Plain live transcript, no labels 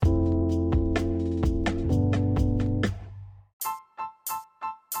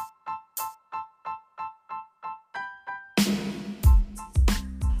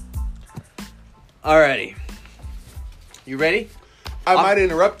Alrighty. You ready? I might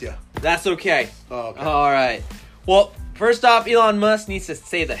interrupt you. That's okay. Oh, okay. Alright. Well, first off, Elon Musk needs to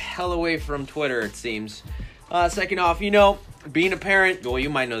stay the hell away from Twitter, it seems. Second off, being a parent, well, you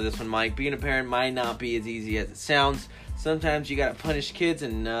might know this one, Mike. Being a parent might not be as easy as it sounds. Sometimes you gotta punish kids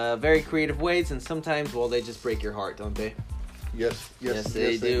in very creative ways, and sometimes, well, they just break your heart, don't they? Yes,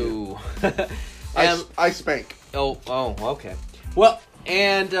 They do. I spank. Oh, okay. Well,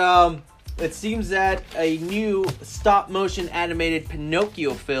 and it seems that a new stop-motion animated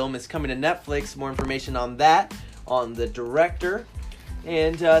Pinocchio film is coming to Netflix. More information on that, on the director.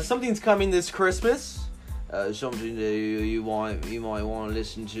 And something's coming this Christmas. Something that you might want to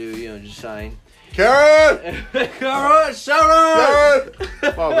listen to, just saying. Karen! Karen, Sharon!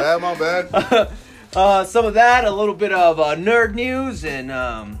 My bad. Some of that, a little bit of nerd news, and,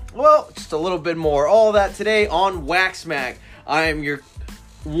 just a little bit more. All that today on Waxmack. I am your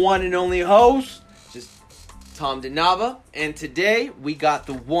one and only host, just Tom DeNava, and today we got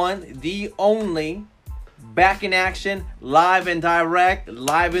the one, the only, back in action, live and direct,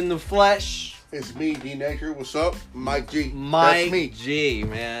 live in the flesh. It's me, D Nature. What's up? Mike G. Mike That's me. G,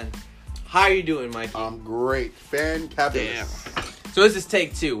 man. How you doing, Mikey? I'm great. Fantabulous. Damn. So this is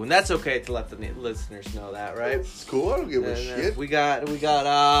take 2, and that's okay to let the listeners know that, right? It's cool. I don't give a shit. We got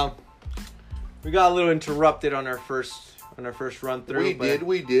a little interrupted on our first run through.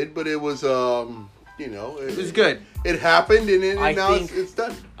 We did, but it was it was good. It happened, and now it's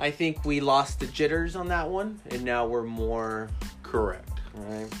done. I think we lost the jitters on that one, and now we're more correct. All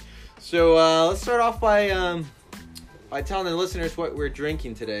right. So let's start off by telling the listeners what we're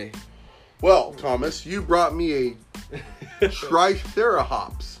drinking today. Well, Thomas, you brought me a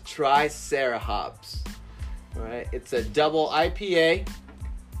Triceratops. Triceratops. All right. It's a double IPA,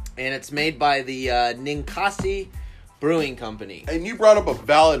 and it's made by the Ninkasi Brewing Company. And you brought up a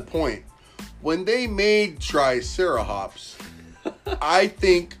valid point. When they made Triceratops, I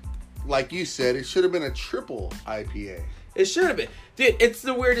think, like you said, it should have been a triple IPA. It should have been. Dude, it's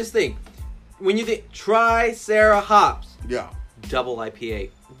the weirdest thing. When you think Triceratops. Yeah. Double IPA.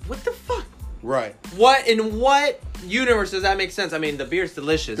 What the fuck? Right. In what universe does that make sense? I mean, the beer's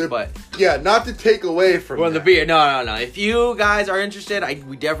delicious, but... Yeah, not to take away from the beer. No. If you guys are interested,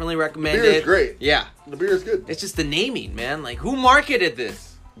 we definitely recommend it. The beer is great. Yeah. The beer is good. It's just the naming, man. Like, who marketed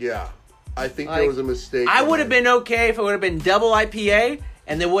this? Yeah. I think there was a mistake. I would have been okay if it would have been double IPA,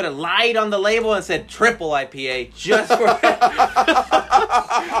 and they would have lied on the label and said triple IPA just for...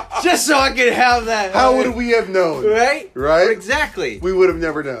 just so I could have that. How would we have known? Right? Right? Exactly. We would have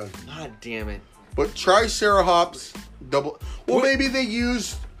never known. God damn it. But Triceratops double... Well, maybe they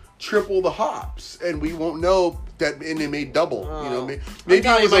used triple the hops, and we won't know that, and they made double. Oh. Maybe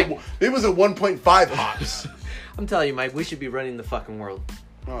it was a 1.5 hops. I'm telling you, Mike, we should be running the fucking world.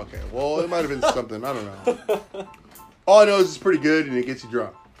 Okay, well, it might have been something. I don't know. All I know is it's pretty good, and it gets you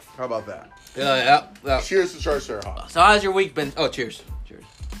drunk. How about that? Yeah. Cheers to Triceratops. So how's your week been? Oh, cheers.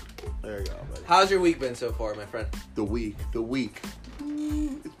 There you go, buddy. How's your week been so far, my friend? The week.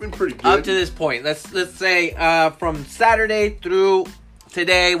 It's been pretty good. Up to this point, let's say from Saturday through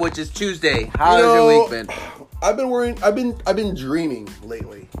today, which is Tuesday. How has your week been? I've been dreaming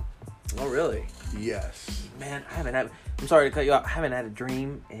lately. Oh, really? Yes. Man, I'm sorry to cut you off. I haven't had a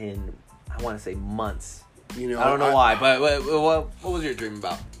dream in, I want to say, months. I don't know why, but what was your dream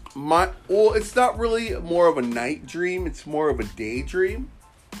about? It's not really more of a night dream. It's more of a day dream.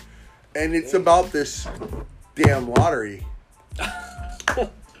 And it's about this damn lottery.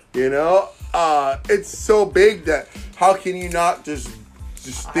 It's so big that how can you not just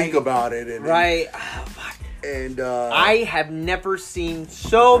think about it? Right. And I have never seen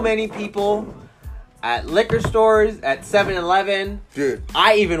so many people at liquor stores, at 7-Eleven. Dude.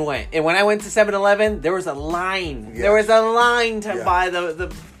 I even went. And when I went to 7-Eleven, there was a line. Yes. There was a line to buy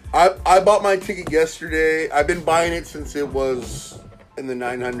the... I bought my ticket yesterday. I've been buying it since it was in the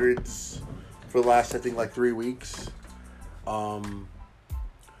 900s for the last, I think, like 3 weeks. I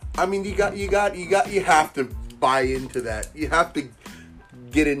mean, you have to buy into that. You have to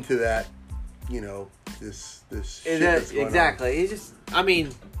get into that, this shit that's going exactly. on. It's just, I mean,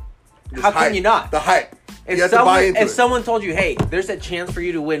 This how hype, can you not? The hype. If you have to buy into if it. someone told you, hey, there's a chance for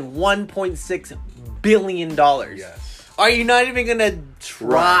you to win $1.6 billion. Yes. Are you not even going to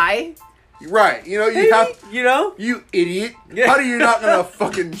try? Right. You idiot. Yeah. How are you not going to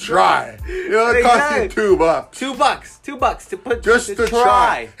fucking try? It costs you $2. $2 to put Just to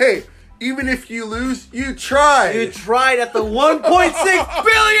try. Hey, even if you lose, you tried. You tried at the $1.6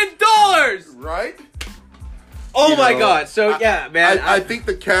 billion. Right? Oh my God. So, yeah, man. I think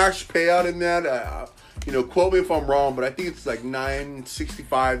the cash payout in that, You know, quote me if I'm wrong, but I think it's like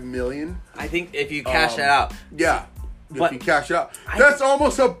 965 million. I think if you cash it out. Yeah. But if you cash it out. That's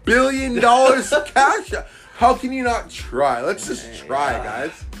almost $1 billion cash out. How can you not try? Let's just try,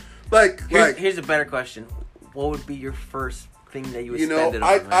 guys. Here's a better question. What would be your first thing that you would spend it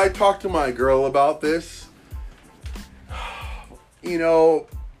on? I talked to my girl about this. You know,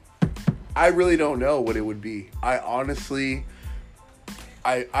 I really don't know what it would be. I honestly,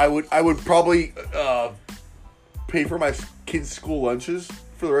 I would probably pay for my kids' school lunches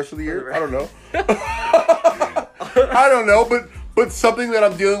for the rest of the year. I don't know. I don't know, but something that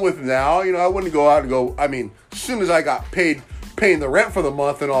I'm dealing with now, you know, I wouldn't go out and go. I mean, as soon as I got paid paying the rent for the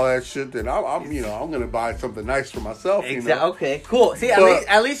month and all that shit, then I'm gonna buy something nice for myself. Exactly. You know? Okay. Cool. See,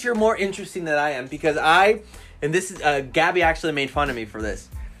 at least you're more interesting than I am because and this is Gabby actually made fun of me for this.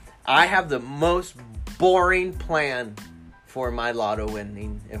 I have the most boring plan for my lotto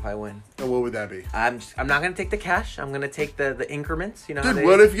winning if I win. And what would that be? I'm not gonna take the cash. I'm gonna take the increments. You know. Dude,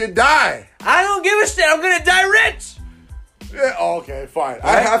 what if you die? I don't give a shit. I'm gonna die rich. Yeah, okay, fine. Right?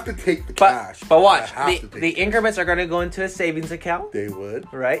 I have to take the cash. But watch, the increments are gonna go into a savings account. They would.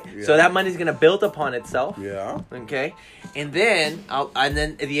 Right. Yeah. So that money's gonna build upon itself. Yeah. Okay. And then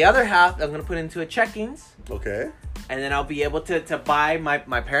the other half I'm gonna put into a checkings. Okay. And then I'll be able to buy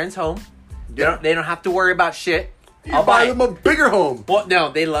my parents' home. Yeah. They don't have to worry about shit. I'll buy them a bigger home. Well,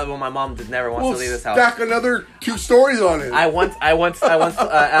 no, they love. Well, my mom never wants to leave this house. Stack another 2 stories on it. I once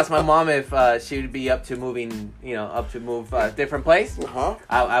asked my mom if she would be up to moving. You know, up to move different place. Uh-huh.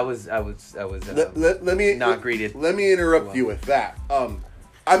 I was let me not greeted. Let me interrupt you with that.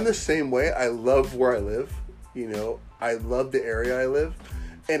 I'm the same way. I love where I live. You know, I love the area I live,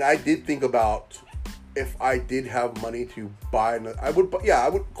 and I did think about if I did have money to buy. I would.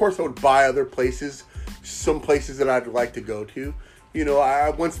 Of course, I would buy other places. Some places that I'd like to go to. You know, I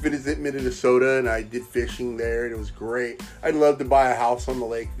once visited Minnesota and I did fishing there and it was great. I'd love to buy a house on the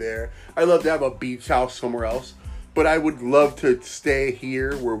lake there. I'd love to have a beach house somewhere else. But I would love to stay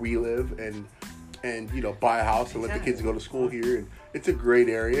here where we live and you know, buy a house and let the kids go to school here. And it's a great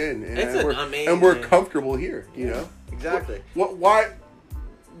area and we're comfortable here, you know? Exactly.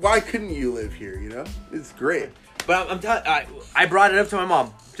 Why couldn't you live here, you know? It's great. But I'm telling I brought it up to my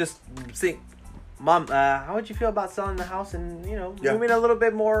mom. Just think. Mom, how would you feel about selling the house and, you know, moving a little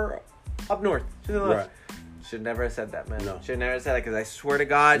bit more up north? Right. Should never have said that, man. No. Should never have said that because I swear to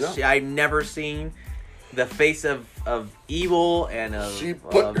God, I've never seen the face of evil and of She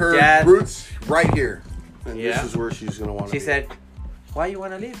put her death. roots right here. And this is where she's going to want to be. She said, why you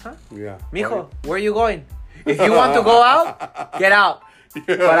want to leave, huh? Yeah. Mijo, where are you going? If you want to go out, get out.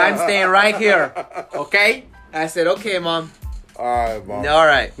 But I'm staying right here. Okay? I said, okay, Mom. All right, Mom. All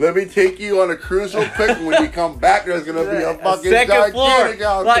right. Let me take you on a cruise real quick. When you come back, there's gonna be a fucking second floor.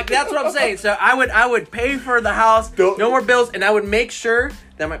 House. Like that's what I'm saying. So I would pay for the house, no more bills, and I would make sure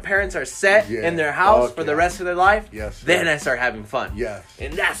that my parents are set in their house for the rest of their life. Yes. Then I start having fun. Yes.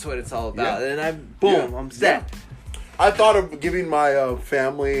 And that's what it's all about. Yeah. And I'm set. Yeah. I thought of giving my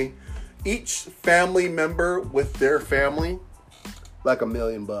family, each family member with their family, like $1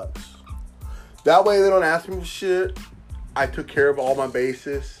 million. That way they don't ask me for shit. I took care of all my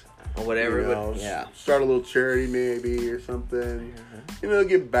bases. Or whatever. You know, start a little charity maybe or something. You know,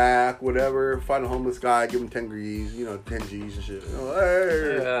 give back, whatever. Find a homeless guy, give him 10 G's, you know, 10 G's and shit. You know,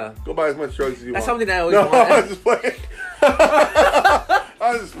 hey, go buy as much drugs as you want. That's something I always wanted. I was just playing.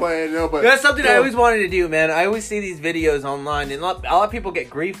 I was just playing, but that's something I always wanted to do, man. I always see these videos online, and a lot of people get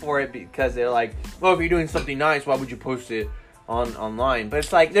grief for it because they're like, "Well, if you're doing something nice, why would you post it online?" But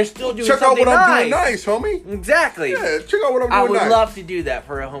it's like they're still doing something nice. Check out what I'm doing nice, homie. Exactly. Yeah, check out what I'm doing I would nice. love to do that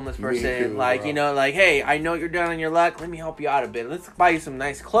for a homeless person. Me too, like, bro. you know, like, hey, I know you're down on your luck. Let me help you out a bit. Let's buy you some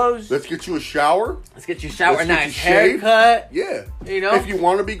nice clothes. Let's get you a shower. Let's get you a shower, Let's a get nice you shaved. haircut. Yeah. You know? If you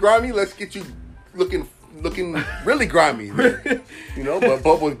want to be grimy, let's get you looking really grimy. You know, but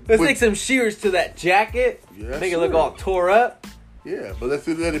let's make some shears to that jacket. Yes, make it look all tore up. Yeah, but let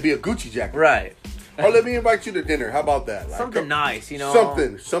it be a Gucci jacket. Right. Or let me invite you to dinner. How about that? Like, something nice, you know.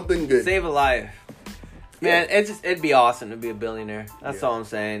 Something good. Save a life. Man, it'd be awesome to be a billionaire. That's all I'm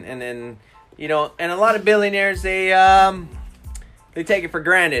saying. And then, you know, and a lot of billionaires they take it for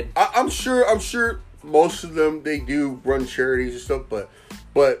granted. I'm sure most of them they do run charities and stuff,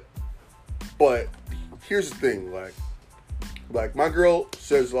 but here's the thing, like my girl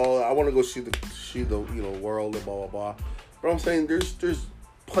says, "Oh, I want to go see the world and blah blah blah." But I'm saying there's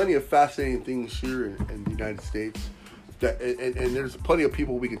plenty of fascinating things here in the United States. And there's plenty of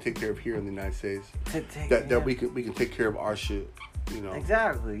people we can take care of here in the United States that we can take care of our shit, you know.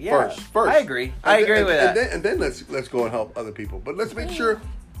 Exactly. Yeah. First. I agree. I agree with that. And then let's go and help other people. But let's make sure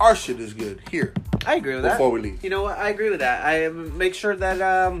our shit is good here. I agree with that. Before we leave. You know what? I agree with that. I make sure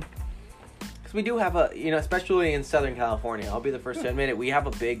that, because we do have a, especially in Southern California, I'll be the first to admit it, we have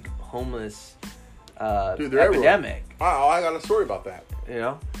a big homeless Dude, they're epidemic. I got a story about that.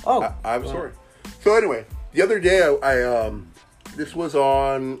 Oh. I have a story. So anyway, the other day, I this was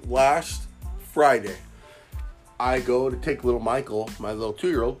on last Friday. I go to take little Michael, my little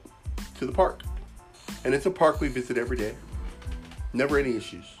 2-year-old, to the park. And it's a park we visit every day. Never any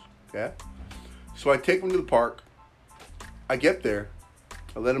issues. Okay? So I take him to the park. I get there.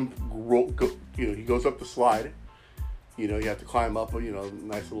 I let him go, he goes up the slide. You have to climb up a,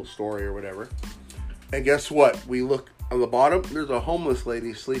 nice little story or whatever. And guess what? We look on the bottom. There's a homeless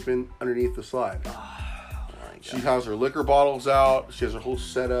lady sleeping underneath the slide. Oh, my God. She has her liquor bottles out. She has her whole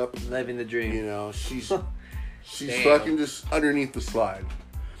setup. Living the dream. She's fucking just underneath the slide.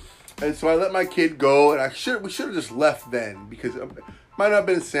 And so I let my kid go, and we should have just left then because it might not have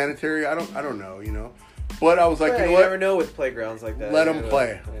been sanitary. I don't know, But I was like, you know what? You never know with playgrounds like that. Let him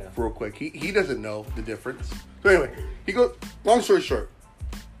play real quick. He doesn't know the difference. So anyway, he goes. Long story short,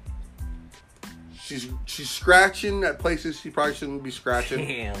 she's scratching at places she probably shouldn't be scratching.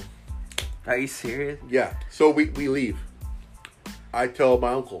 Damn. Are you serious? Yeah. So we leave. I tell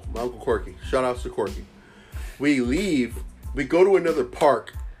my uncle Corky. Shout outs to Corky. We leave. We go to another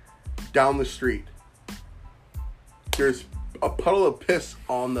park down the street. There's a puddle of piss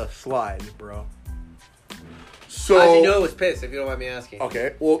on the slide, bro. So how did you know it was piss? If you don't mind me asking.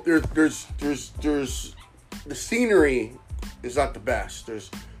 Okay. Well, there's the scenery is not the best. There's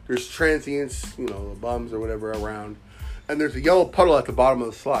transients, the bums or whatever around, and there's a yellow puddle at the bottom of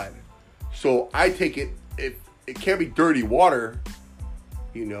the slide. So I take it. If it can't be dirty water,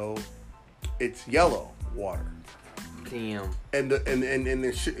 it's yellow water. Damn. And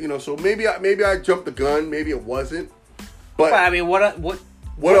so maybe I jumped the gun. Maybe it wasn't. But I mean, what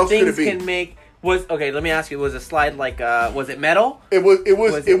else things could it be? can make okay? Let me ask you: was a slide like was it metal? It was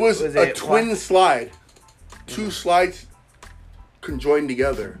a it twin slide. 2 slides conjoined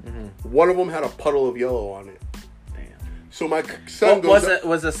together. Mm-hmm. One of them had a puddle of yellow on it. Damn. So my son goes.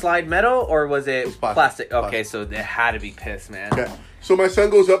 Was the slide metal or was it, plastic? Okay, plastic. so it had to be piss, man. Okay. So my son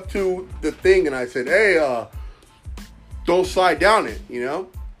goes up to the thing and I said, "Hey, don't slide down it,"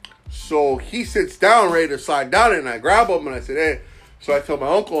 So he sits down ready to slide down it, and I grab him and I said, "Hey." So I tell my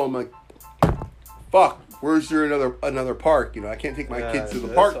uncle, I'm like, "Fuck, where's your another park? I can't take my kids to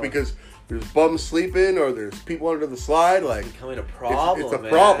the park because there's bums sleeping or there's people under the slide. Like, it's becoming a problem. It's a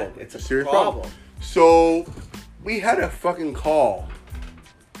problem. It's a serious problem. So we had a fucking call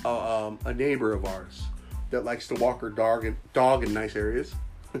a neighbor of ours that likes to walk her dog in nice areas.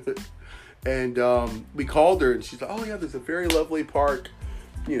 And we called her and she's like, "Oh yeah, there's a very lovely park,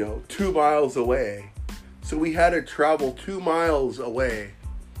 2 miles away." So we had to travel 2 miles away,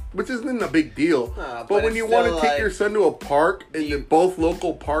 which isn't a big deal. But when you want to take your son to a park and both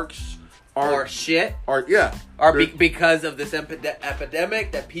local parks are shit, because of this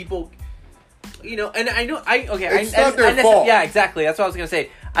epidemic that people, and I know it's not their fault. Yeah, exactly. That's what I was gonna say.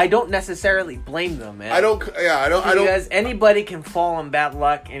 I don't necessarily blame them, man. I don't. Because anybody can fall on bad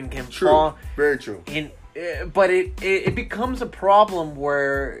luck and can fall. Very true. But it becomes a problem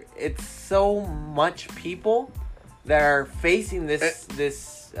where it's so much people that are facing this.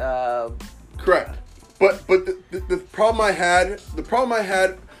 Correct. But the problem I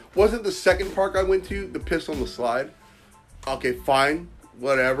had wasn't the second park I went to, the piss on the slide. Okay, fine,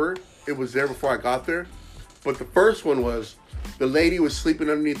 whatever. It was there before I got there. But the first one was the lady was sleeping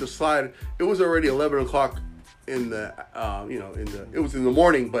underneath the slide. It was already 11 o'clock in the it was in the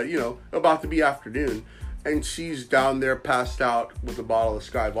morning, but about to be afternoon. And she's down there passed out with a bottle of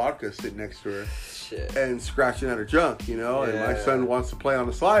Sky vodka sitting next to her. Shit. And scratching at her junk, and my son wants to play on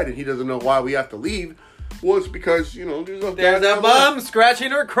the slide and he doesn't know why we have to leave. Well, it's because, there's a bum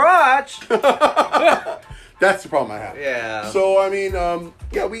scratching her crotch. That's the problem I have. Yeah. So, I mean,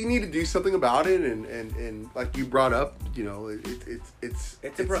 we need to do something about it. And like you brought up, it's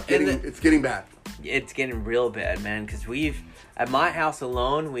getting bad. It's getting real bad, man, because at my house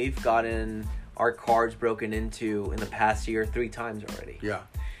alone, we've gotten our cars broken into in the past year 3 times already. Yeah.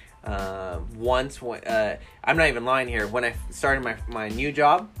 Once, I'm not even lying here. When I started my new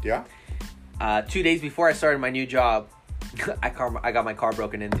job, 2 days before I started my new job, I got my car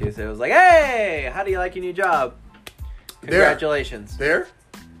broken into. So it was like, "Hey, how do you like your new job? Congratulations!" There?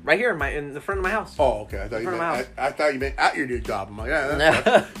 Right here in the front of my house. Oh, okay. I thought you meant at your new job. I'm like,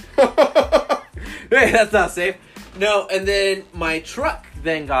 Hey, that's not safe. No, and then my truck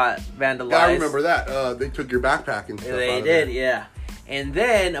then got vandalized. Yeah, I remember that. They took your backpack and stuff. They did, yeah. And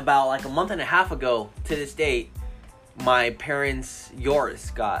then about like a month and a half ago to this date, my parents'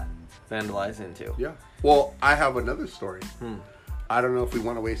 Yoris got vandalized into. Yeah. Well, I have another story. Hmm. I don't know if we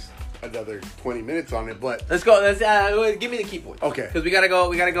want to waste another 20 minutes on it, but Let's go. Let's give me the key points. Okay. Because we gotta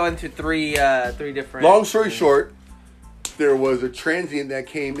go into three different. long story short, there was a transient that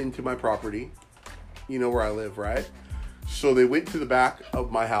came into my property. You know where I live, right? So they went to the back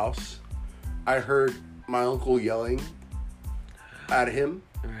of my house. I heard my uncle yelling at him.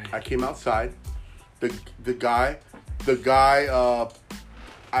 Right. I came outside. The guy,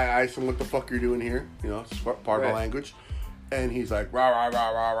 I asked him what the fuck you're doing here. You know, it's part of the language. And he's like, rah, rah, rah,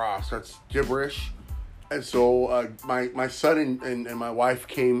 rah, rah. Starts gibberish. And so my son and my wife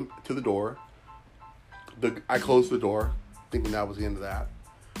came to the door. I closed the door, thinking that was the end of that.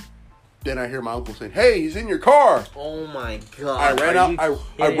 Then I hear my uncle saying, "Hey, he's in your car." Oh my god! I ran out.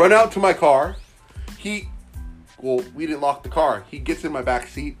 I run out to my car. We didn't lock the car. He gets in my back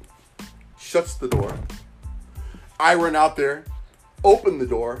seat, shuts the door. I run out there, open the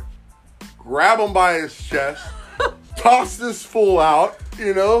door, grab him by his chest, toss this fool out.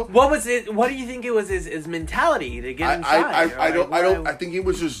 You know. What was it? What do you think it was? His mentality to get inside? I don't. I think he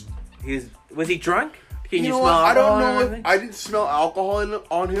was just. Was he drunk? Can you know smell what? I don't alcohol know. I didn't smell alcohol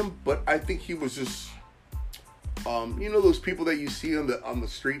on him, but I think he was just. You know those people that you see on the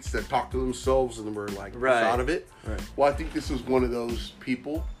streets that talk to themselves and were like out of it. Right. Well, I think this was one of those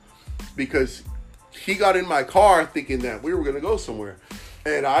people, because he got in my car thinking that we were gonna go somewhere,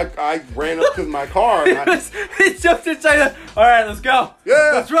 and I ran up to my car. And he jumped inside. All right, let's go.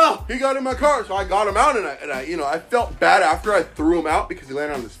 Yeah, let's roll. He got in my car, so I got him out, and I felt bad after I threw him out because he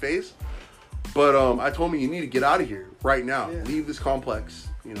landed on his face. But I told him, you need to get out of here right now. Yeah. Leave this complex.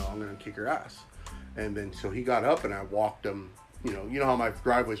 You know, I'm going to kick your ass. And then so he got up and I walked him. You know how my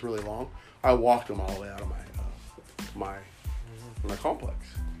driveway's really long? I walked him all the way out of my complex.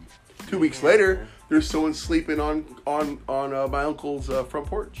 2 weeks later, there's someone sleeping on my uncle's front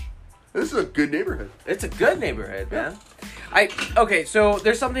porch. And this is a good neighborhood. It's a good neighborhood, man. Okay, so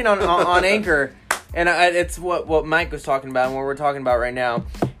there's something on Anchor, and it's what Mike was talking about and what we're talking about right now.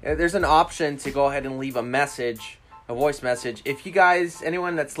 There's an option to go ahead and leave a message, a voice message. If you guys,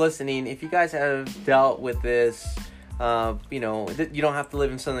 anyone that's listening, if you guys have dealt with this, you don't have to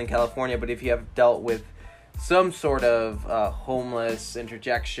live in Southern California, but if you have dealt with some sort of homeless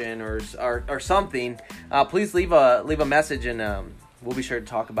interjection or something, please leave a message, and we'll be sure to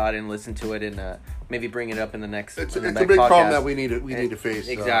talk about it and listen to it, and maybe bring it up in the next. It's a big podcast. Problem that we need to face.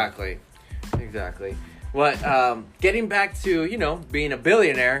 Exactly. What? Getting back to being a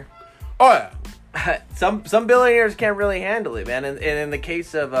billionaire. Oh yeah. Some billionaires can't really handle it, man. And in the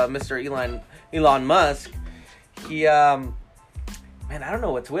case of Mr. Elon Musk, he man, I don't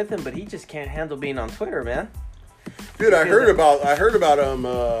know what's with him, but he just can't handle being on Twitter, man. Dude, I heard about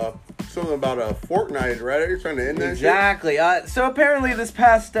something about a Fortnite, right? You're trying to end that exactly. So apparently this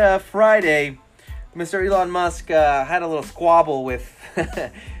past Friday, Mr. Elon Musk had a little squabble with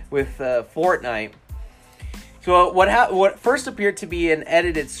Fortnite. So what first appeared to be an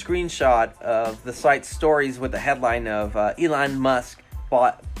edited screenshot of the site's stories with the headline of Elon Musk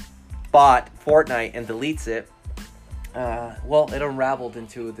bought Fortnite and deletes it. It unraveled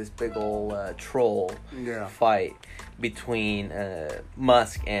into this big old troll fight between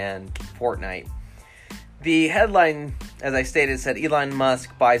Musk and Fortnite. The headline, as I stated, said Elon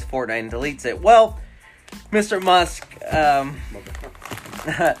Musk buys Fortnite and deletes it. Well, Mr. Musk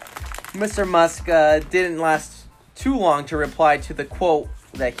didn't last too long to reply to the quote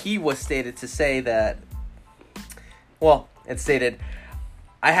that he was stated to say that, it stated,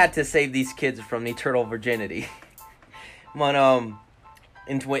 "I had to save these kids from eternal virginity."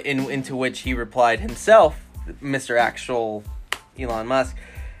 Into which he replied himself, Mr. Actual Elon Musk,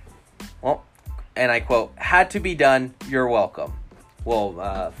 and I quote, "Had to be done, you're welcome." Well,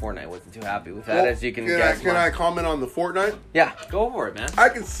 Fortnite wasn't too happy with that, as you can guess. Can I comment on the Fortnite? Yeah, go for it, man. I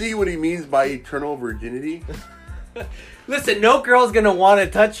can see what he means by eternal virginity. Listen, no girl's gonna want to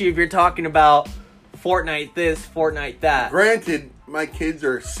touch you if you're talking about Fortnite this, Fortnite that. Granted, my kids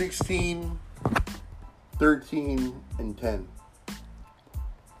are 16, 13, and 10.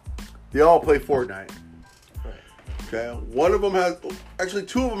 They all play Fortnite. Okay, one of them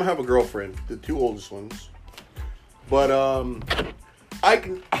two of them have a girlfriend, the two oldest ones. But I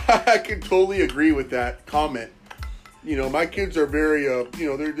can totally agree with that comment. My kids are very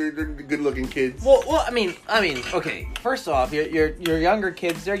they're good-looking kids. Well, I mean, okay. First off, your younger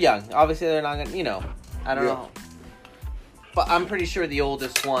kids, they're young. Obviously, they're not gonna, I don't know. But I'm pretty sure the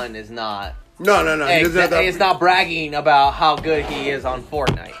oldest one is not. No. He's not bragging about how good he is on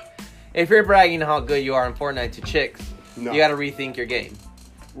Fortnite. If you're bragging how good you are on Fortnite to chicks, you got to rethink your game.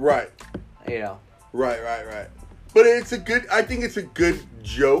 Right. Right. But it's a good. I think it's a good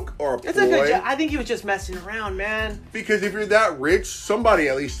joke or a ploy. It's a good joke. I think he was just messing around, man. Because if you're that rich, somebody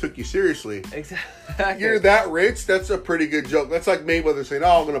at least took you seriously. Exactly. You're that rich. That's a pretty good joke. That's like Mayweather saying,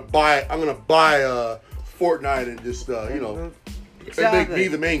 "Oh, I'm gonna buy Fortnite and just and make me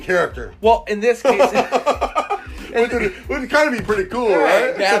the main character." Well, in this case. Would kind of be pretty cool,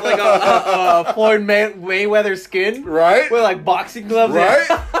 right? They have like a Floyd Mayweather skin, right? With like boxing gloves, right?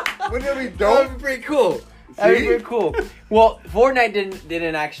 Wouldn't that be dope? That would be pretty cool. That'd be pretty cool. Well, Fortnite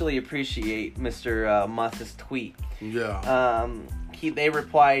didn't actually appreciate Mr. Musk's tweet. Yeah. They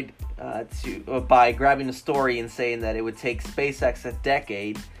replied by grabbing a story and saying that it would take SpaceX a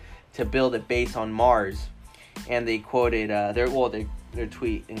decade to build a base on Mars, and they quoted their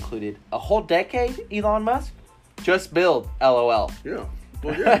tweet included a whole decade, Elon Musk. Just build, LOL. Yeah.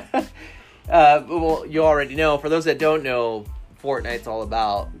 Well, yeah. Well, you already know. For those that don't know, Fortnite's all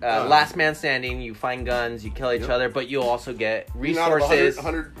about last man standing. You find guns, you kill each other, but you also get resources.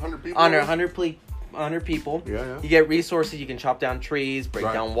 100 people? 100 people. Yeah. You get resources. You can chop down trees, break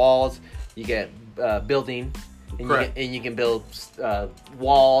down walls. You get building. And you can build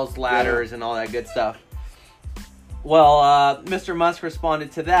walls, ladders, and all that good stuff. Well, Mr. Musk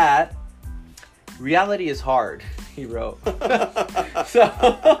responded to that. Reality is hard, he wrote. So,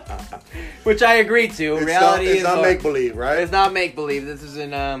 which I agree to. Reality is not make believe, right? It's not make believe. This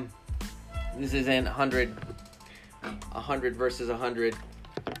isn't 100 versus 100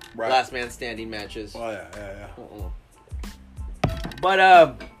 last man standing matches. Oh yeah.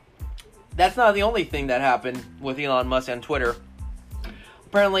 But that's not the only thing that happened with Elon Musk on Twitter.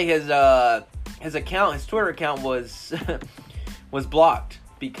 Apparently, his Twitter account was was blocked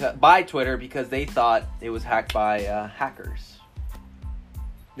by Twitter because they thought it was hacked by hackers.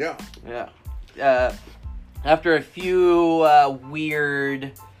 Yeah. After a few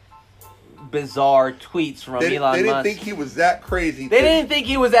weird, bizarre tweets from Elon Musk. They didn't think he was that crazy. They didn't think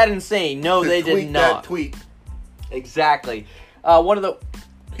he was that insane. No, they did not. That tweet. Exactly.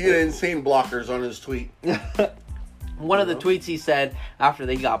 He had insane blockers on his tweet. One of the tweets he said after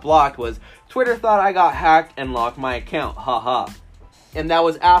they got blocked was, "Twitter thought I got hacked and locked my account. Haha." And that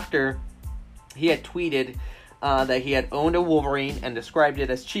was after he had tweeted that he had owned a Wolverine and described it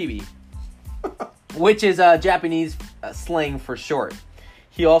as chibi, which is Japanese slang for short.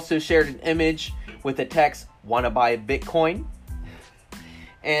 He also shared an image with the text, "Wanna buy Bitcoin?"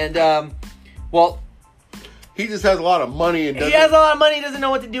 And, he just has a lot of money and he has a lot of money, doesn't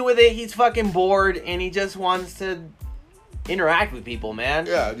know what to do with it. He's fucking bored, and he just wants to interact with people, man.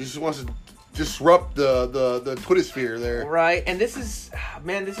 Yeah, he just wants to disrupt the Twitter sphere there. Right, and this is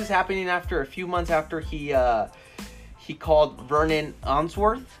happening after a few months after he called Vernon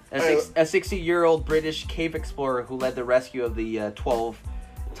Onsworth, a 60-year-old British cave explorer who led the rescue of the 12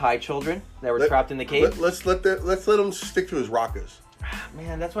 Thai children that were trapped in the cave. Let's let him stick to his rockets.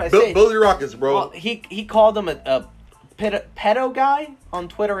 Man, that's what I say. Build your rockets, bro. Well, he called him a pedo guy on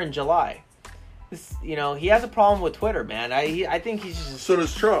Twitter in July. He has a problem with Twitter, man. I think he's just... So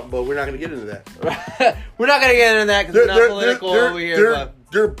does Trump, but we're not going to get into that. We're not going to get into that because we're not political over here.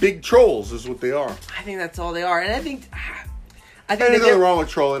 They're big trolls, is what they are. I think that's all they are, and I think there's nothing wrong with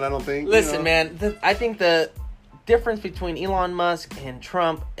trolling. I don't think. Listen, man. I think the difference between Elon Musk and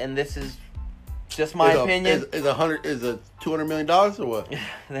Trump, and this is just my opinion, is $200 million or what?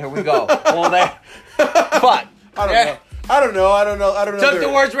 There we go. Well, fuck. I don't know. Took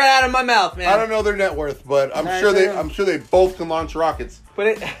the words right out of my mouth, man. I don't know their net worth, but I'm sure they both can launch rockets.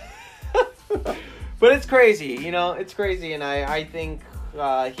 But it's crazy, it's crazy, and I think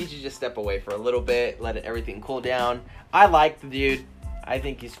he should just step away for a little bit, let everything cool down. I like the dude. I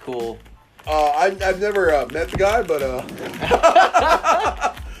think he's cool. I've never met the guy, but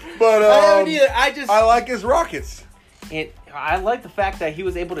I like his rockets. And I like the fact that he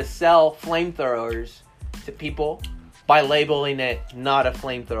was able to sell flamethrowers to people by labeling it not a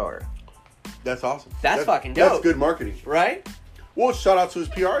flamethrower. That's awesome. That's fucking dope. That's good marketing. Right? Well, shout out to his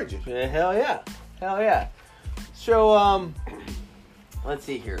PR agent. Hell yeah. So, let's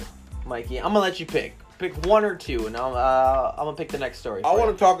see here. Mikey, I'm going to let you pick. Pick one or two, and I'm going to pick the next story. I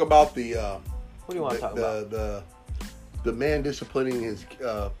want to talk about the... what do you want to talk about? The man disciplining his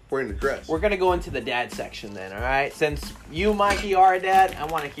wearing a dress. We're going to go into the dad section then, all right? Since you, Mikey, are a dad, I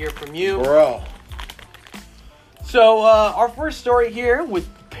want to hear from you. Bro. So, our first story here with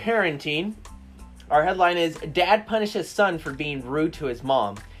parenting. Our headline is, Dad punishes son for being rude to his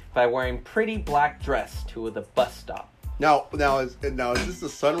mom by wearing pretty black dress to the bus stop. Now is this the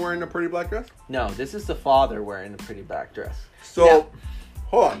son wearing a pretty black dress? No, this is the father wearing a pretty black dress. So,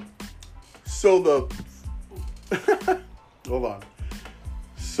 hold on. So hold on.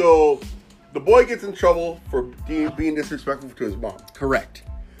 So, the boy gets in trouble for being disrespectful to his mom. Correct.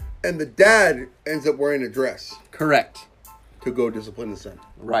 And the dad ends up wearing a dress Correct. to go discipline the son.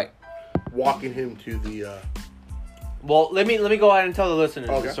 Right. Walking him to the... Well, let me go ahead and tell the listeners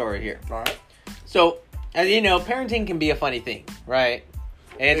the story here. All right. So, as you know, parenting can be a funny thing, right?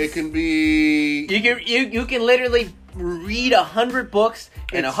 It can be... You can literally read 100 books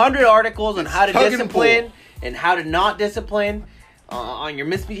and 100 articles on how to discipline and how to not discipline on your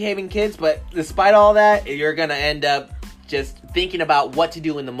misbehaving kids, but despite all that, you're gonna end up just thinking about what to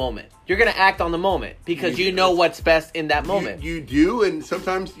do in the moment. You're gonna act on the moment because you know what's best in that moment. You do, and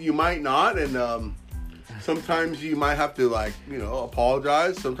sometimes you might not, and sometimes you might have to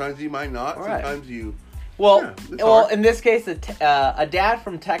apologize. Sometimes you might not. Right. Sometimes you. Well, in this case, a dad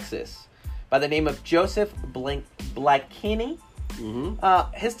from Texas by the name of Joseph Blackini.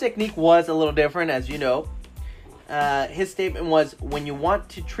 Mm-hmm. His technique was a little different, as you know. His statement was, when you want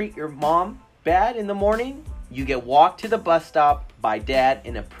to treat your mom bad in the morning, you get walked to the bus stop by dad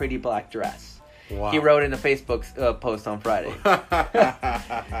in a pretty black dress. Wow. He wrote in a Facebook post on Friday.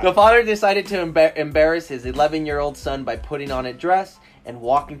 The father decided to embarrass his 11-year-old son by putting on a dress and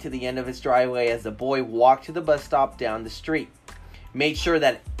walking to the end of his driveway as the boy walked to the bus stop down the street. Made sure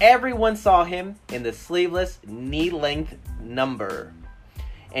that everyone saw him in the sleeveless, knee-length number.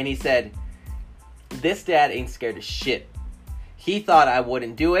 And he said, "This dad ain't scared of shit. He thought I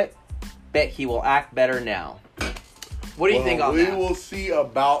wouldn't do it. Bet he will act better now." What do you think on that? We will see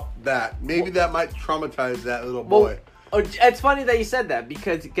about that. Maybe that might traumatize that little boy. Well, it's funny that you said that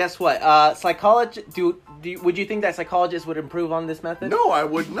because guess what? Would you think that psychologists would improve on this method? No, I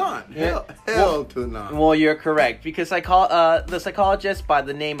would not. Hell to the no. Well, you're correct because the psychologist by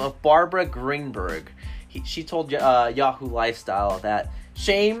the name of Barbara Greenberg, she told Yahoo Lifestyle that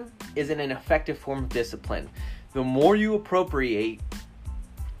shame isn't an effective form of discipline. The more appropriate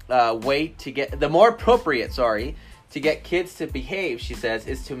to get kids to behave, she says,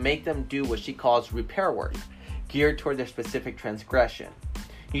 is to make them do what she calls repair work, geared toward their specific transgression.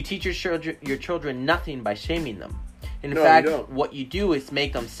 You teach your children nothing by shaming them. In fact, what you do is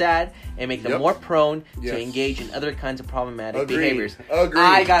make them sad and make them more prone to engage in other kinds of problematic behaviors. Agreed.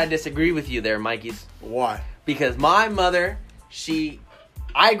 I gotta disagree with you there, Mikey's. Why? Because my mother,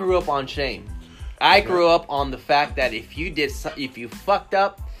 I grew up on shame. I grew up on the fact that if you fucked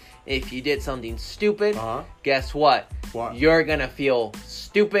up, if you did something stupid, guess what? What? You're going to feel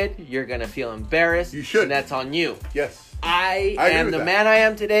stupid. You're going to feel embarrassed. You should. And that's on you. Yes. I am the man I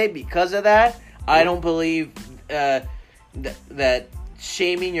am today because of that. Yeah. I don't believe that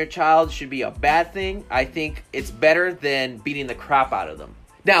shaming your child should be a bad thing. I think it's better than beating the crap out of them.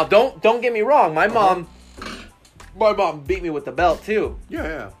 Now, don't get me wrong. My mom beat me with the belt too.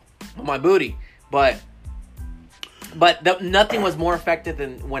 Yeah. On my booty. But nothing was more effective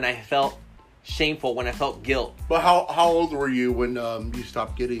than when I felt shameful, when I felt guilt. But how old were you when you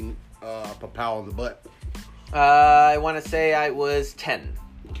stopped getting pow in the butt? I want to say I was 10.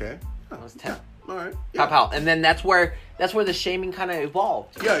 Okay. I was 10. All right. Yeah. Pow. And then that's where the shaming kind of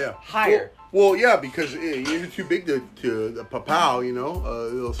evolved. Yeah. Higher. Well, yeah, because you're too big to the pow,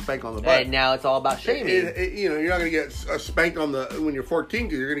 it'll spank on the butt. And now it's all about shaming. You're not going to get spanked when you're 14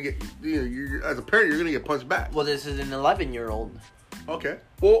 because you're going to get, as a parent, you're going to get punched back. Well, this is an 11-year-old. Okay.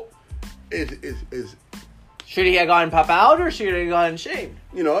 Well, should he have gotten pop out or should he have gotten shamed?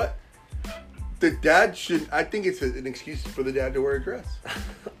 You know what? The dad should, I think it's an excuse for the dad to wear a dress.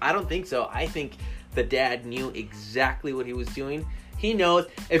 I don't think so. I think the dad knew exactly what he was doing. He knows.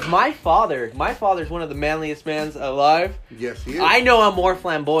 If my father's one of the manliest men alive. Yes, he is. I know I'm more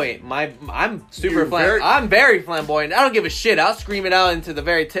flamboyant. I'm super flamboyant. I'm very flamboyant. I don't give a shit. I'll scream it out into the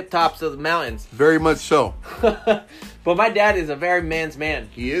very tip tops of the mountains. Very much so. But my dad is a very man's man.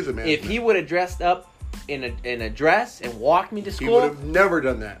 He is a man's man. If he would have dressed up in a dress and walked me to school, he would have never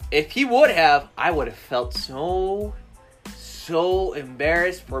done that. If he would have, I would have felt so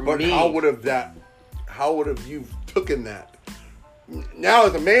embarrassed for me. But how would have you taken that? Now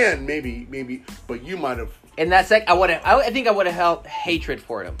as a man, maybe, but you might have. In that sec, I think I would have held hatred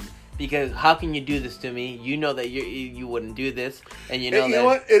for him because how can you do this to me? You know that you wouldn't do this, and you know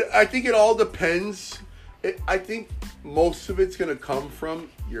what? I think it all depends. I think most of it's gonna come from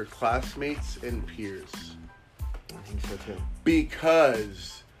your classmates and peers. I think so too.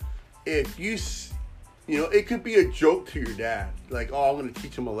 Because if it could be a joke to your dad, like, "Oh, I'm gonna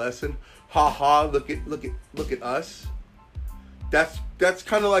teach him a lesson." Ha ha! Look at us. That's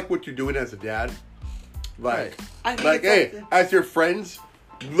kind of like what you're doing as a dad. Like, hey, as your friends,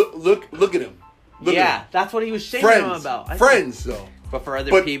 look at him. That's what he was shaming him about. Friends, though. But for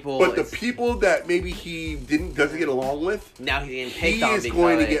other people, but the people that maybe he doesn't get along with, now he's getting picked on. He is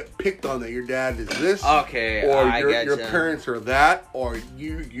going to get picked on that your dad is this, okay, or your parents are that, or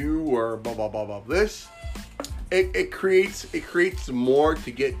you are blah blah blah blah this. It creates more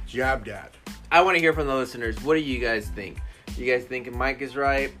to get jabbed at. I want to hear from the listeners. What do you guys think? Do you guys think Mike is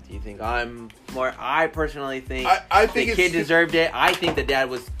right? Do you think I'm more? I personally think I think the kid deserved it. I think the dad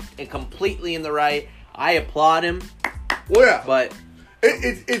was completely in the right. I applaud him. Well, yeah, but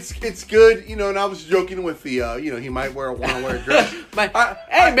it's good, you know. And I was joking with the, he might want to wear a dress.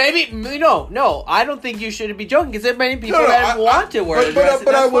 Maybe no. I don't think you should be joking because there are many people that want to wear a dress.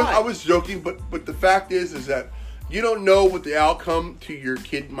 But I was joking. But the fact is that you don't know what the outcome to your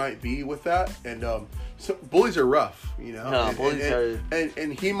kid might be with that, and so bullies are rough, you know. No, bullies are,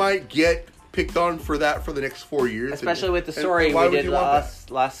 and he might get picked on for that for the next 4 years, especially with the story we did last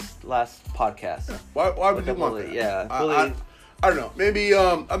podcast. Yeah. Why would you want that? Yeah, I don't know. Maybe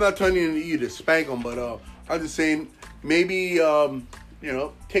I'm not telling you to spank them, but I'm just saying maybe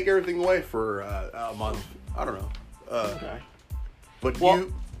take everything away for a month. I don't know. Okay. But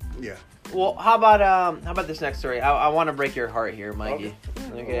yeah. Well, how about this next story? I want to break your heart here, Mikey.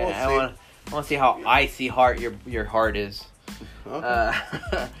 Okay. We'll I want to see how icy heart your heart is.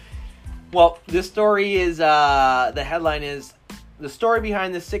 Okay. Well, this story is the headline is the story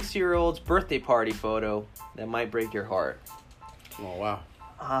behind the 6-year-old's birthday party photo that might break your heart. Oh wow.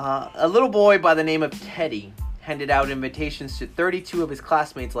 A little boy by the name of Teddy handed out invitations to 32 of his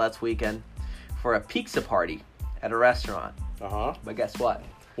classmates last weekend for a pizza party at a restaurant. But guess what?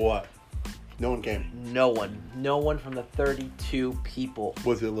 What? No one came. No one from the 32 people.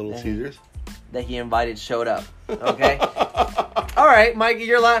 Was it Little Caesars? That he invited showed up. Okay? All right, Mikey,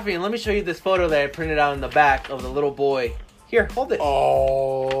 you're laughing. Let me show you this photo that I printed out in the back of the little boy. Here, hold it.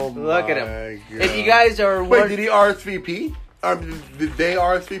 Oh, look at him. God. If you guys are... Wait, did he RSVP? Did they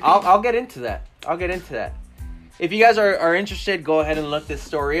RSVP? I'll get into that. If you guys are interested, go ahead and look this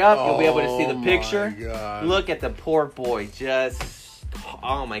story up. You'll be able to see the picture. God. Look at the poor boy.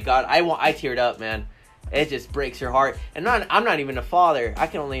 Oh my God. I teared up, man. It just breaks your heart. And I'm not even a father. I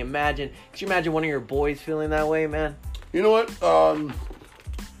can only imagine. Could you imagine one of your boys feeling that way, man? You know what?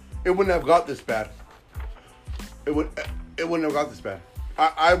 It wouldn't have got this bad. It wouldn't have got this bad.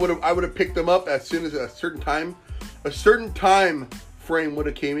 I would have picked them up as soon as a certain time frame would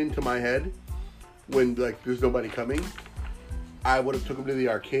have came into my head when there's nobody coming. I would have took him to the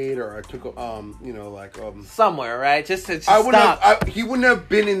arcade, or I took somewhere, right? Just I stop. He wouldn't have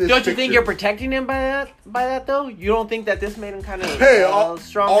been in this. Don't picture. You think you're protecting him by that though? You don't think that this made him kind of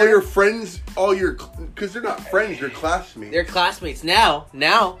stronger? All your friends, because they're not friends, they're classmates. They're classmates now they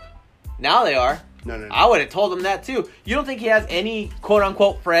are. No. I would have told him that too. You don't think he has any quote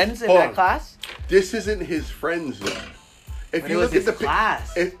unquote friends in that class? This isn't his friends though. If you look at the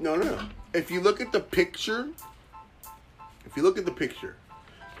class, no. If you look at the picture.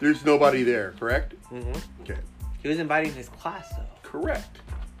 There's nobody there, correct? Mm-hmm. Okay. He was inviting his class, though. Correct.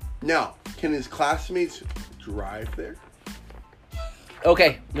 Now, can his classmates drive there?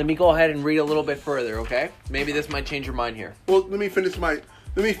 Okay, let me go ahead and read a little bit further, okay? Maybe this might change your mind here. Well, let me finish my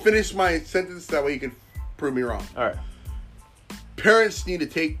sentence, that way you can prove me wrong. All right. Parents need to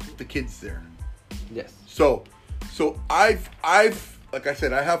take the kids there. Yes. So I've like I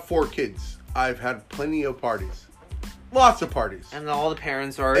said, I have 4 kids. I've had plenty of parties. Lots of parties. And all the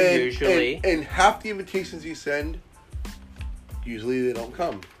parents are usually... And half the invitations you send, usually they don't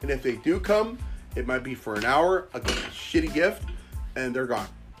come. And if they do come, it might be for an hour, a shitty gift, and they're gone.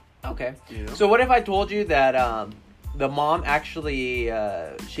 Okay. You know? So what if I told you that the mom actually...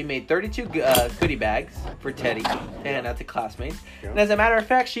 she made 32 goodie bags for Teddy and out to classmates. Yeah. And as a matter of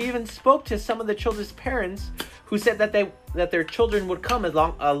fact, she even spoke to some of the children's parents who said that their children would come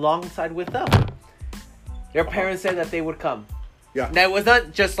alongside with them. Their parents said that they would come. Yeah. Now it was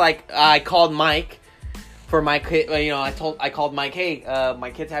not just like I called Mike for my kid. I called Mike. Hey,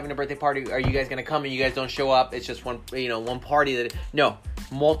 my kid's having a birthday party. Are you guys gonna come? And you guys don't show up. It's just one party. No,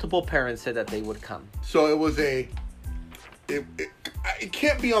 multiple parents said that they would come. So it was it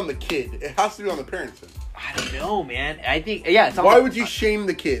can't be on the kid. It has to be on the parents. Then. I don't know, man. I think Why would you shame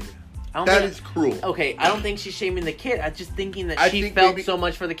the kid? That is cruel. Okay, I don't think she's shaming the kid. I'm just thinking that she felt so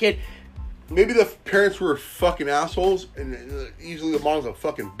much for the kid. Maybe the parents were fucking assholes, and usually the mom's a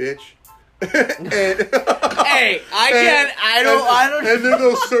fucking bitch. Hey, I don't. And then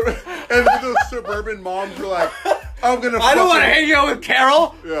those suburban moms were like, I don't want to hang out with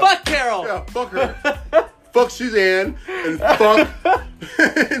Carol. Yeah. Fuck Carol. Yeah, fuck her. Fuck Suzanne and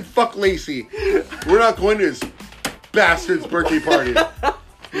fuck Lacey. We're not going to his bastard's birthday party.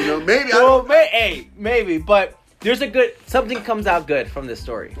 Maybe. Maybe, but something comes out good from this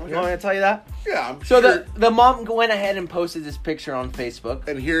story. Okay. You want me to tell you that? Yeah, I'm So sure. the mom went ahead and posted this picture on Facebook.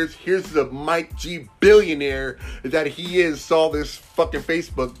 And here's the Mike G billionaire that he is saw this fucking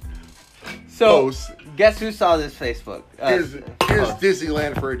Facebook So post. guess who saw this Facebook? Here's post?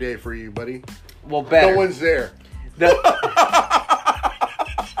 Disneyland for a day for you, buddy. Well, better. No one's there.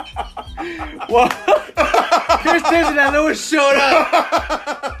 Well, here's Disneyland. No one showed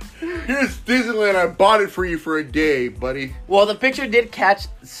up. Here's Disneyland. I bought it for you for a day, buddy. Well, the picture did catch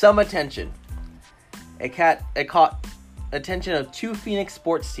some attention. It caught attention of two Phoenix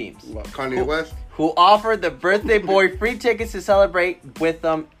sports teams What, Kanye West? who offered the birthday boy free tickets to celebrate with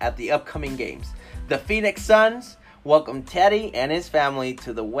them at the upcoming games. The Phoenix Suns welcomed Teddy and his family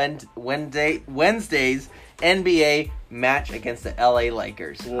to the Wednesday's NBA match against the LA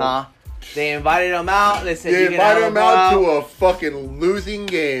Lakers. Whoa. They invited him out. They said They you can invited have him out to a fucking losing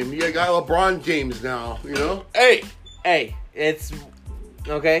game. You got LeBron James now, you know? Hey, it's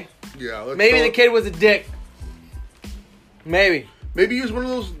okay. Yeah. Let's Maybe go. the kid was a dick. Maybe. Maybe he was one of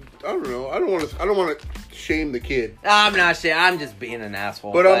those. I don't know. I don't want to shame the kid. I'm not sure. I'm just being an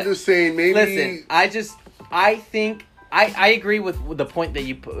asshole. But I'm just saying, maybe. Listen, I think I agree with the point that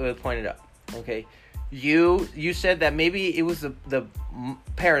you pointed out. Okay, you said that maybe it was the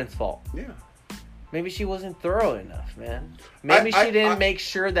parents' fault. Yeah. Maybe she wasn't thorough enough, man. Maybe she didn't make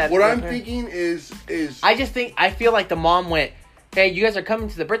sure that. What I'm thinking is. I feel like the mom went, "Hey, you guys are coming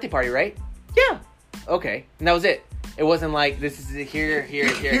to the birthday party, right?" Yeah. Okay, and that was it. It wasn't like this is here.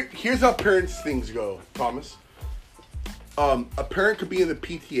 Here's how parents things go, Thomas. A parent could be in the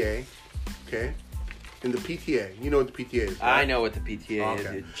PTA, okay? In the PTA, you know what the PTA is, right? I know what the PTA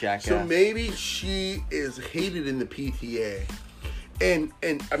is, you jackass. So maybe she is hated in the PTA, and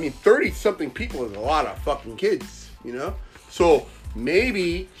I mean 30-something people is a lot of fucking kids, you know. So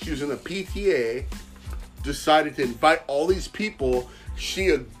maybe she was in the PTA, decided to invite all these people.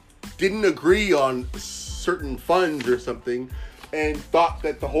 She didn't agree on certain funds or something, and thought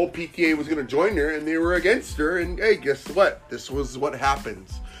that the whole PTA was going to join her, and they were against her. And hey, guess what? This was what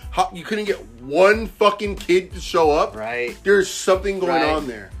happens. You couldn't get one fucking kid to show up. Right. There's something going on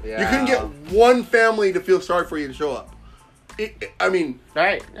there. You couldn't get one family to feel sorry for you to show up. I mean,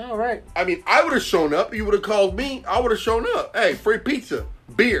 Right. No, right. I mean, I would have shown up. You would have called me. I would have shown up. Hey, free pizza,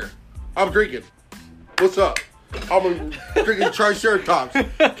 beer. I'm drinking. What's up? I'm drinking Triceratops.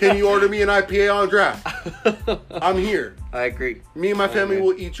 Can you order me an IPA on draft? I'm here. I agree. Me and my family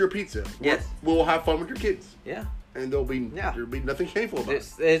will eat your pizza. Yes. We'll have fun with your kids. Yeah. And there'll be nothing shameful about it.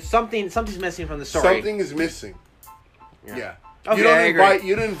 It's something's missing from the story. Something is missing. Yeah. Okay,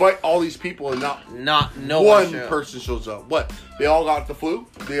 You don't invite all these people and not no one show. person shows up. What? They all got the flu?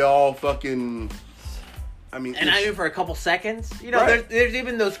 They all fucking... I mean... And I mean for a couple seconds. You know, Right. there's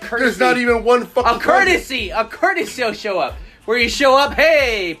even those courtesy. There's not even one fucking... A courtesy will show up. Where you show up,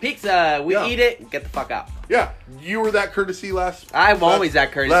 hey, pizza, we eat it, get the fuck out. Yeah. You were that courtesy last... I'm always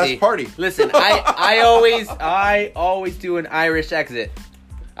that courtesy. Last party. Listen, I always do an Irish exit.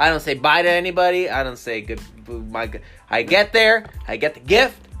 I don't say bye to anybody. I don't say good. I get there. I get the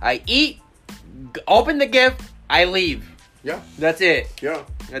gift. I eat. Open the gift. I leave. Yeah. That's it. Yeah.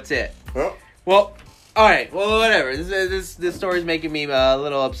 That's it. Yeah. Well, all right. Well, whatever. This story's making me a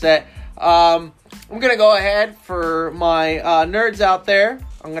little upset. I'm gonna go ahead for my nerds out there.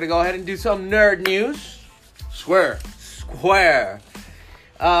 I'm gonna go ahead and do some nerd news. Square.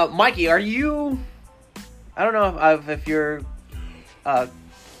 Mikey, are you? I don't know if you're.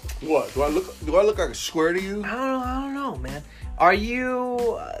 What? Do I look like a square to you? I don't know, man. Are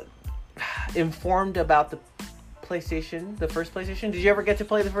you informed about the PlayStation, the first PlayStation? Did you ever get to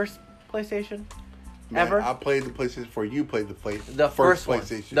play the first PlayStation? Man, Ever? I played the PlayStation before you played The first one.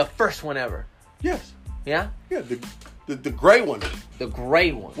 PlayStation. The first one ever. Yes. Yeah? Yeah, the gray one The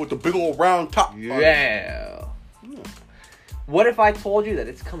gray one. with the big old round top. Yeah. What if I told you that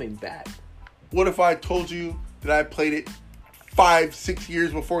it's coming back? What if I told you that I played it 5-6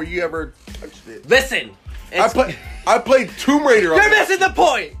 years before you ever touched it? Listen. I played Tomb Raider on You're it. missing the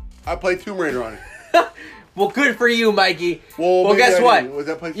point. I played Tomb Raider on it. Well, good for you, Mikey. Well, Well, maybe guess I what? didn't. Was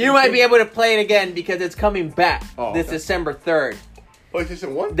that PlayStation You might 2? be able to play it again because it's coming back Oh, this okay. December 3rd.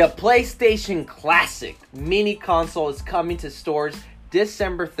 PlayStation 1? The PlayStation Classic mini console is coming to stores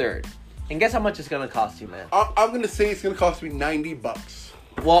December 3rd. And guess how much it's going to cost you, man? I'm going to say it's going to cost me $90.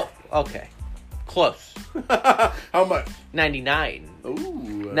 Well, okay. Close. How much? 99.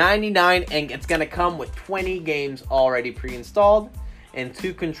 Ooh. 99, and it's going to come with 20 games already pre-installed and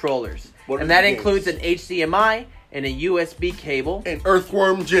 2 controllers. What are And that the includes games? an HDMI and a USB cable. And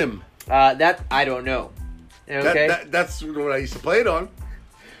Earthworm Jim. That I don't know. Okay? That's what I used to play it on.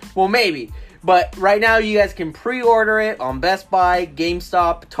 Well, maybe. But right now, you guys can pre-order it on Best Buy,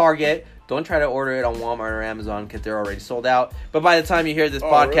 GameStop, Target. Don't try to order it on Walmart or Amazon because they're already sold out. But by the time you hear this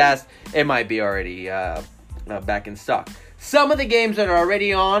podcast, it might be already back in stock. Some of the games that are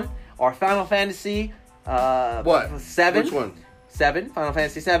already on are Final Fantasy 7. Which one? 7, Final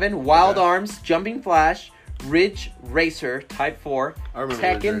Fantasy 7, Wild Arms, Jumping Flash, Ridge Racer Type 4,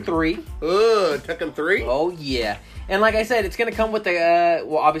 Tekken 3. Tekken 3? Oh, yeah. And like I said, it's going to come with the,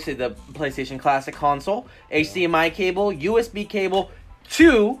 obviously the PlayStation Classic console, HDMI cable, USB cable,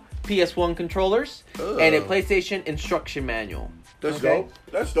 2 PS1 controllers, and a PlayStation instruction manual. That's dope.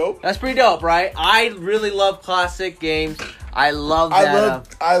 That's dope. That's pretty dope, right? I really love classic games. I love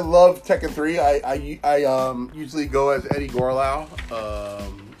that. I love Tekken 3. I usually go as Eddie Gorlau.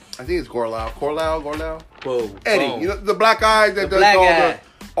 I think it's Gorlau. Gorlau. Whoa. Eddie, you know the black guy that does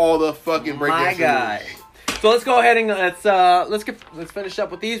all the fucking breakdancing. My guy. So let's go ahead and let's finish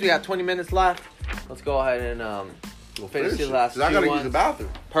up with these. We got 20 minutes left. Let's go ahead and finish the last two. I gotta ones. use the bathroom.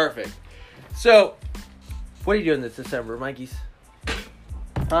 Perfect. So, what are you doing this December, Mikey's?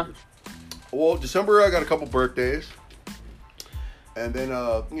 Huh? Well, December I got a couple birthdays, and then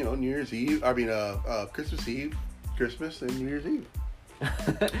New Year's Eve. I mean Christmas Eve, Christmas, and New Year's Eve.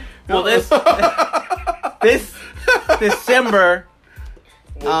 Well, this December,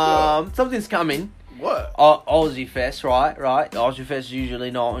 something's coming. What? Aussie Fest, right? Aussie Fest is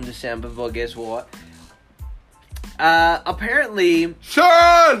usually not in December, but guess what? Apparently,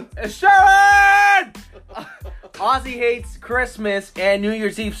 Sharon! Ozzy hates Christmas and New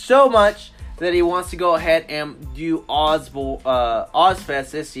Year's Eve so much that he wants to go ahead and do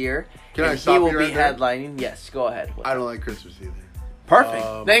Ozfest this year. Can I stop you right there? He will be headlining. Yes, go ahead. I don't like Christmas either.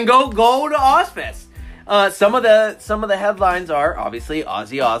 Perfect. Then go to Ozfest. Some of the headlines are obviously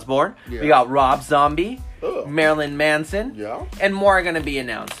Ozzy Osbourne. Yeah. We got Rob Zombie, Marilyn Manson, and more are going to be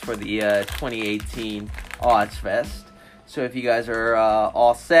announced for the 2018 Ozfest. So if you guys are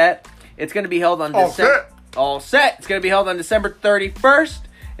all set, it's going to be held on All set. It's going to be held on December 31st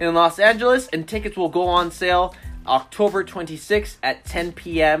in Los Angeles, and tickets will go on sale October 26th at 10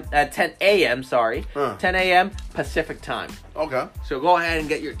 a.m. 10 a.m. Pacific time. Okay. So go ahead and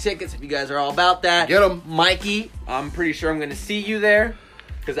get your tickets if you guys are all about that. Get them. Mikey, I'm pretty sure I'm going to see you there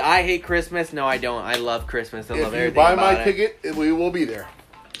because I hate Christmas. No, I don't. I love Christmas. I love everything If you buy about my ticket, we will be there.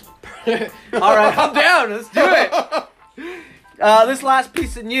 All right, I'm down. Let's do it. This last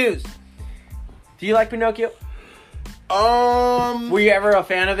piece of news. Do you like Pinocchio? Were you ever a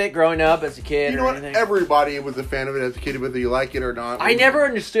fan of it growing up as a kid? You know what? Everybody was a fan of it as a kid, whether you like it or not. I never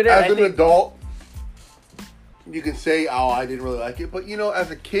understood it. As an adult, you can say, "Oh, I didn't really like it," but as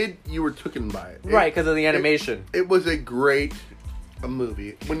a kid, you were taken by it. Right, because of the animation. It was a great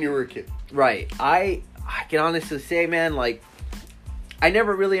movie when you were a kid. Right. I can honestly say, man, like I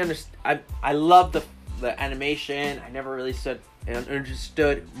never really understood. I love the animation. I never really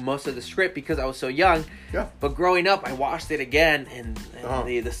understood most of the script because I was so young. Yeah. But growing up, I watched it again, and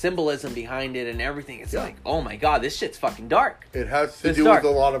the symbolism behind it and everything. It's like, oh my god, this shit's fucking dark. It has to do with a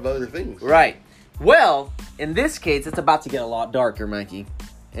lot of other things. Right. Well, in this case, it's about to get a lot darker, Mikey.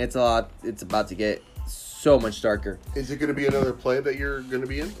 It's about to get so much darker. Is it going to be another play that you're going to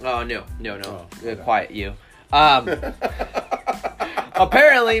be in? Oh, no. Okay. Quiet you.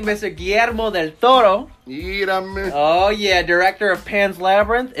 Apparently, Mr. Guillermo del Toro, director of Pan's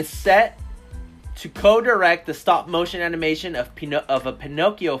Labyrinth, is set to co-direct the stop-motion animation of a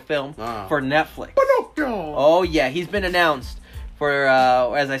Pinocchio film for Netflix. Pinocchio! Oh, yeah. He's been announced for,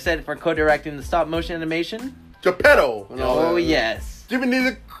 as I said, for co-directing the stop-motion animation. Geppetto! Oh, yes.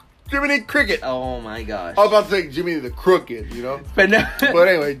 Jiminy Cricket! Oh, my gosh. I was about to say Jiminy the Crooked, But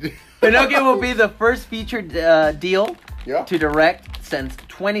anyway. Pinocchio will be the first featured deal to direct since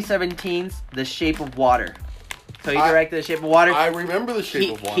 2017's The Shape of Water. So he directed The Shape of Water. I remember The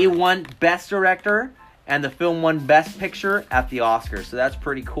Shape of Water. He won Best Director, and the film won Best Picture at the Oscars. So that's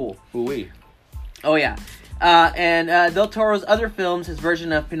pretty cool. Ooh-wee. Oh, yeah. And Del Toro's other films, his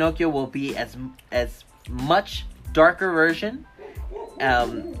version of Pinocchio will be as much darker version.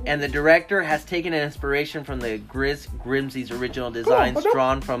 And the director has taken an inspiration from the Grimsey's original designs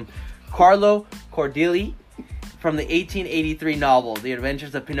drawn from Carlo Cordelli from the 1883 novel, The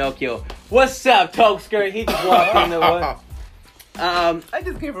Adventures of Pinocchio. What's up, Tokesker? He just walked in the wood. I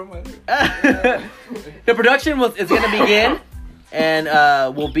just came from my The production is going to begin and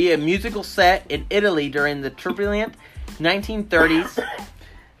will be a musical set in Italy during the turbulent 1930s.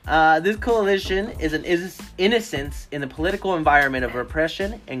 This coalition is an innocence in the political environment of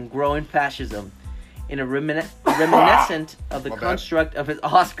repression and growing fascism, in a reminiscent of the construct of his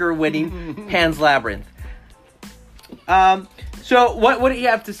Oscar-winning Pan's Labyrinth. So what did he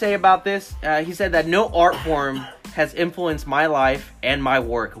have to say about this? He said that no art form has influenced my life and my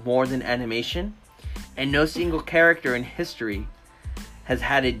work more than animation, and no single character in history has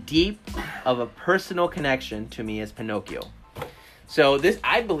had a deep of a personal connection to me as Pinocchio. So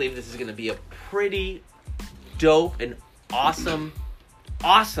I believe this is going to be a pretty dope and awesome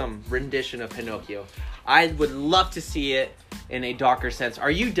rendition of Pinocchio. I would love to see it in a darker sense.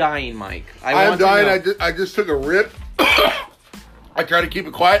 Are you dying, Mike? I am dying. I just took a rip. I try to keep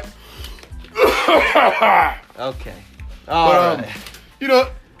it quiet. Okay. But, you know,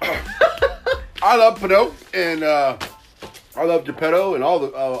 I love Pinocchio and I love Geppetto and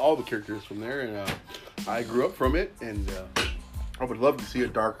all the characters from there, and I grew up from it, and I would love to see a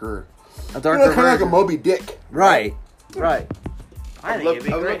darker kind of like a Moby Dick. Right. I'd love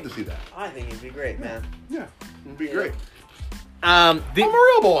to see that. I think it'd be great, man. Yeah, it'd be great. I'm a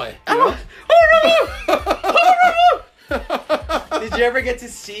real boy. You know? Did you ever get to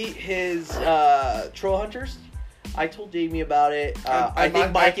see his Troll Hunters? I told Jamie about it. I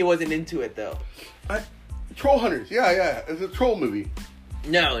think Mikey wasn't into it though. Troll Hunters, yeah. It's a troll movie.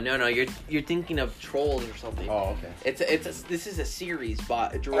 No. You're thinking of Trolls or something. Oh, okay. This is a series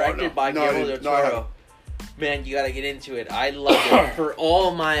directed by Guillermo del Toro. Man, you gotta get into it. I love it. For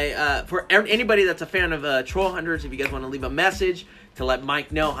all my for anybody that's a fan of Troll Hunters, if you guys want to leave a message to let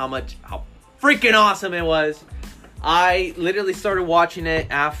Mike know how freaking awesome it was. I literally started watching it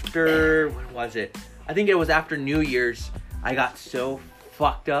after, when was it? I think it was after New Year's. I got so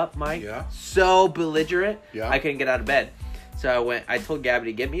fucked up, Mike. Yeah. So belligerent. Yeah. I couldn't get out of bed. So I told Gabby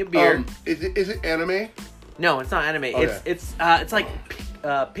to get me a beer. Is it anime? No, it's not anime. Okay. It's like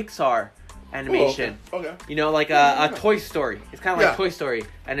Pixar animation. Oh, okay. You know, like a Toy Story. It's kind of like Toy Story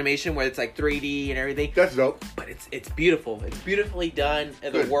animation where it's like 3D and everything. That's dope. But it's beautiful. It's beautifully done.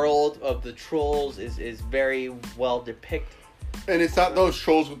 And the world of the trolls is very well depicted. And it's not those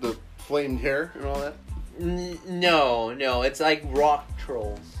trolls with the flamed hair and all that? No. It's like rock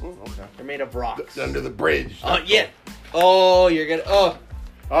trolls. Oh, okay. They're made of rocks. Under the bridge. Oh, yeah. Oh, you're gonna... Oh.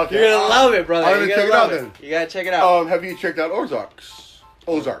 Okay. You're gonna love it, brother. I'm gonna check it out then. You gotta check it out. Have you checked out Ozarks?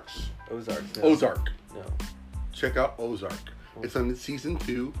 No. Ozark. No. Check out Ozark. It's on season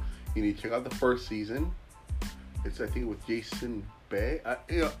 2. You need to check out the first season. It's, I think, with Jason Bay.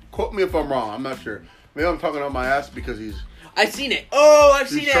 Quote me if I'm wrong. I'm not sure. Maybe I'm talking on my ass because he's... I've seen it. Oh, I've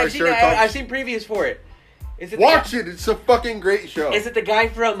seen it. I've seen previews for it. Watch it. It's a fucking great show. Is it the guy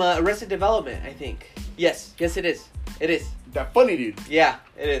from Arrested Development, I think? Yes, it is. It is. That funny dude. Yeah,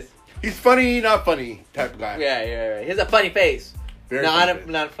 it is. He's funny, not funny type of guy. Yeah. He has a funny face. Funny.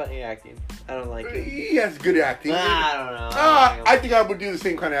 Not funny acting. I don't like it. He has good acting. I don't know. I think I would do the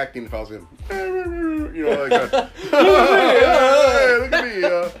same kind of acting if I was him. You know, like look at me,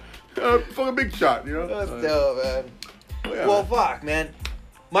 fucking big shot. You know. That's dope, man. Yeah, well, fuck, man.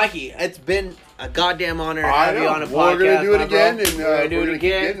 Mikey, it's been a goddamn honor to have you on a podcast. We're gonna do it again, and we're gonna do it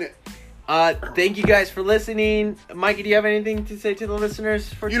again. Thank you guys for listening. Mikey, do you have anything to say to the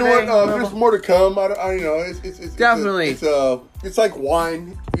listeners for today? You know what? There's more to come. I it's definitely. It's like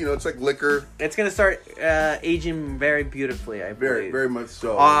wine. You know, it's like liquor. It's gonna start aging very beautifully. I believe. Very much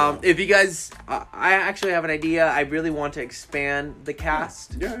so. If you guys, I actually have an idea. I really want to expand the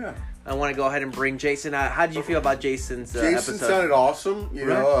cast. Yeah. I want to go ahead and bring Jason. How did you feel about Jason's Jason episode? sounded awesome. You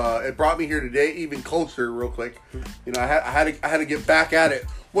know, it brought me here today even closer, real quick. You know, I had to get back at it.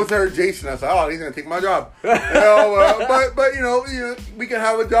 Once I heard Jason, I was like, "Oh, he's gonna take my job." You know, but you know, we can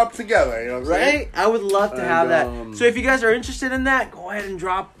have a job together. You know what I'm saying? Right? I would love to have that. So if you guys are interested in that, go ahead and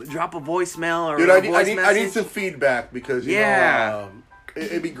drop a voicemail or a voice message. I need some feedback because you know,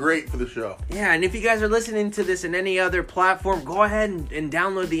 it'd be great for the show. Yeah, and if you guys are listening to this in any other platform, go ahead and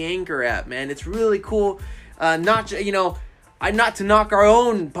download the Anchor app, man. It's really cool. Not to knock our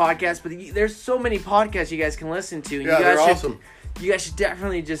own podcast, but there's so many podcasts you guys can listen to. And yeah, they're awesome. You guys should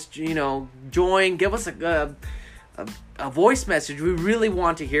definitely just, join. Give us a voice message. We really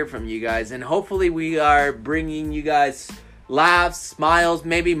want to hear from you guys. And hopefully we are bringing you guys laughs, smiles.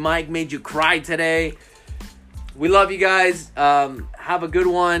 Maybe Mike made you cry today. We love you guys. Have a good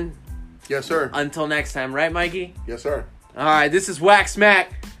one. Yes, sir. Until next time. Right, Mikey? Yes, sir. All right. This is Wax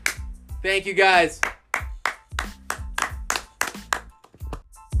Mac. Thank you, guys.